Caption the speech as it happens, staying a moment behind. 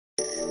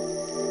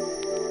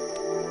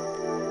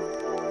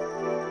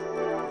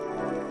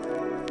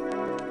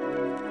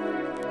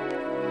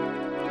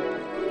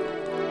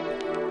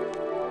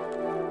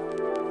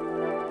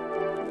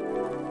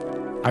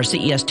Our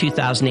CES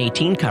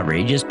 2018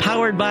 coverage is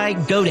powered by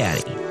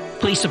GoDaddy.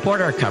 Please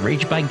support our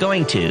coverage by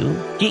going to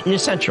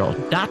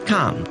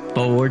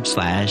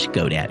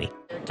geeknewscentral.com/GoDaddy.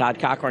 Todd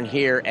Cochrane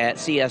here at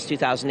CES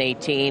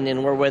 2018,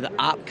 and we're with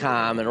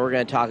Opcom, and we're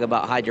going to talk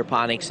about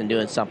hydroponics and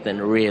doing something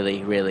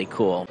really, really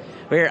cool.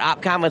 We're here at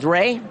Opcom with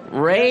Ray.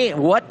 Ray,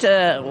 what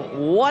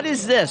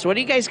is this? What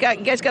do you guys got?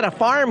 You guys got a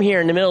farm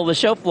here in the middle of the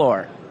show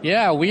floor.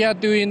 Yeah, we are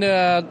doing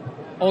the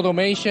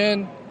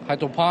automation,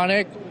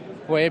 hydroponic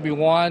for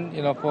everyone,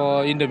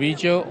 for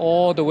individual,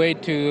 all the way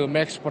to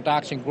max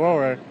production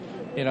grower.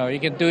 You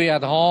can do it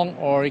at home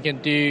or you can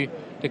do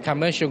the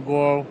commercial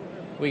grow.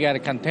 We got a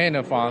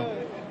container farm.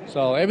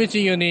 So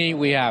everything you need,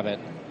 we have it.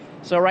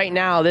 So right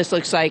now, this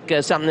looks like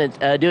something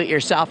that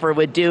do-it-yourselfer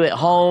would do at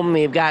home.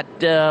 You've got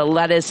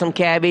lettuce, some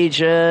cabbage,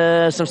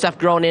 some stuff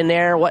growing in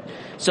there. What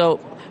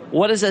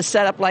does a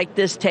setup like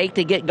this take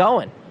to get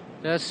going?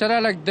 The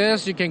setup like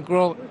this, you can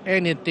grow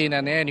anything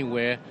and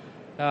anywhere.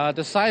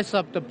 The size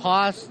of the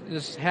pots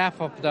is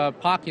half of the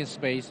parking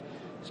space.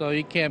 So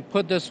you can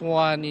put this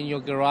one in your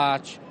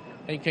garage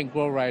and you can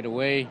grow right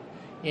away.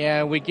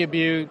 And we give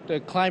you the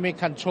climate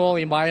control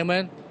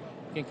environment.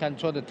 You can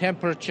control the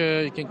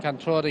temperature, you can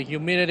control the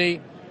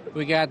humidity.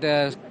 We got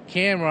the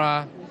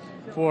camera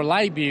for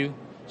live view,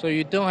 so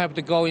you don't have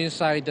to go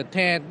inside the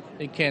tent.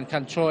 You can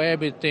control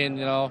everything,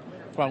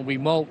 from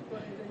remote.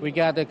 We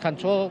got the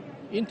control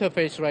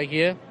interface right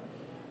here,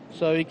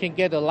 so you can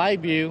get a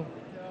live view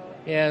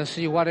and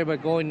see whatever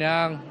going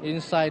on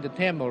inside the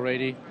tent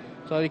already.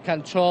 So you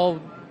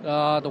control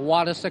the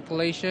water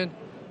circulation,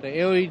 the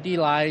LED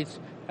lights,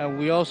 and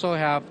we also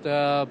have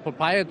the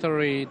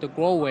proprietary, the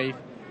grow wave.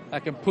 I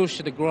can push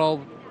the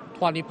grow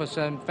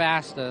 20%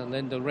 faster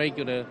than the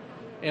regular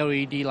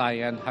LED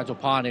light and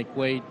hydroponic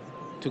way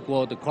to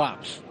grow the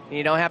crops.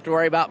 You don't have to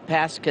worry about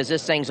pests because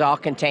this thing's all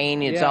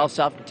contained. It's all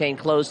self-contained,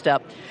 closed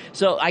up.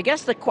 So I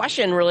guess the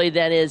question really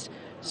then is,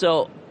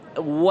 the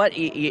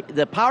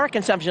power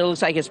consumption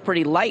looks like it's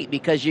pretty light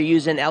because you're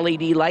using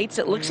LED lights,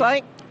 it looks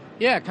like?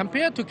 Yeah,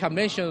 compared to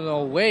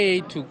conventional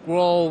way to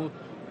grow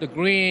the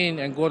green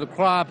and grow the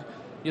crop,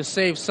 you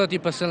save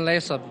 30%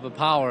 less of the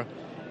power.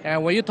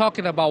 And when you're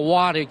talking about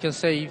water, you can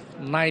save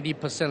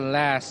 90%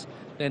 less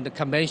than the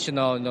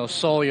conventional,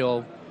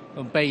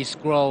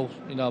 soil-based growth,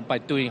 by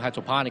doing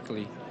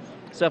hydroponically.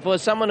 So if it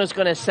was someone who's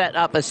going to set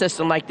up a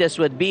system like this,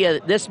 would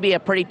this be a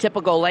pretty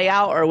typical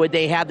layout, or would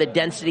they have the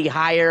density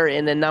higher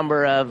in the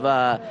number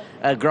of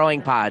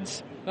growing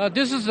pods?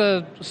 This is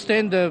the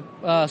standard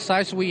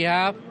size we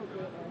have.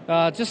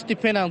 Just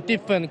depend on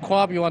different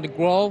crop you want to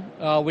grow.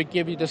 We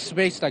give you the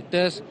space like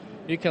this.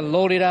 You can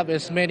load it up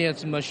as many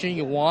as machine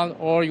you want,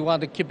 or you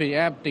want to keep it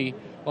empty,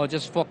 or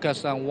just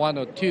focus on one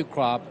or two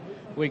crop.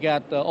 We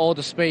got all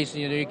the space.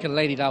 You can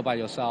lay it out by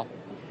yourself.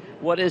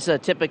 What is a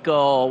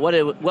typical?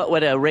 What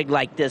would a rig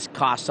like this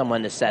cost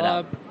someone to set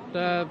up?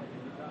 The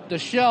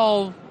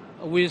shelf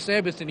with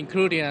everything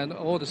included and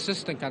all the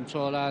system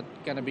controller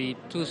gonna be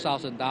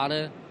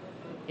 $2,000,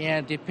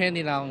 and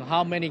depending on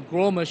how many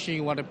grow machine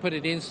you want to put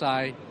it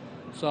inside,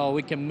 so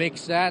we can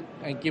mix that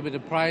and give it a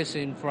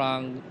pricing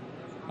from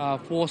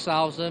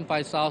 $4,000,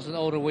 $5,000,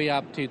 all the way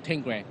up to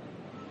 $10,000.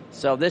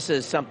 So this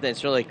is something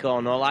that's really cool. I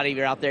know a lot of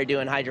you are out there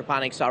doing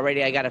hydroponics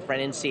already. I got a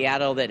friend in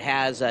Seattle that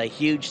has a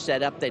huge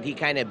setup that he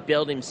kind of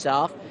built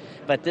himself.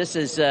 But this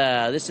is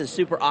a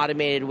super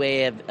automated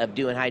way of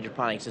doing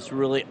hydroponics. It's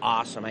really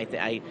awesome.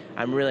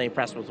 I'm really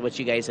impressed with what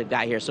you guys have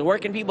got here. So where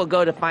can people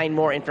go to find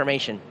more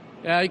information?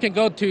 You can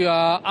go to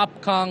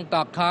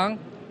opcom.com.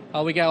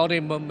 We got all the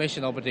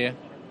information over there.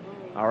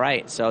 All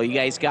right, so you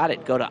guys got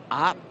it. Go to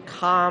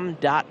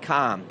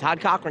opcom.com.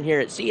 Todd Cochrane here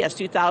at CES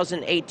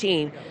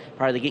 2018,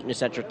 part of the Geek News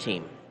Central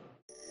team.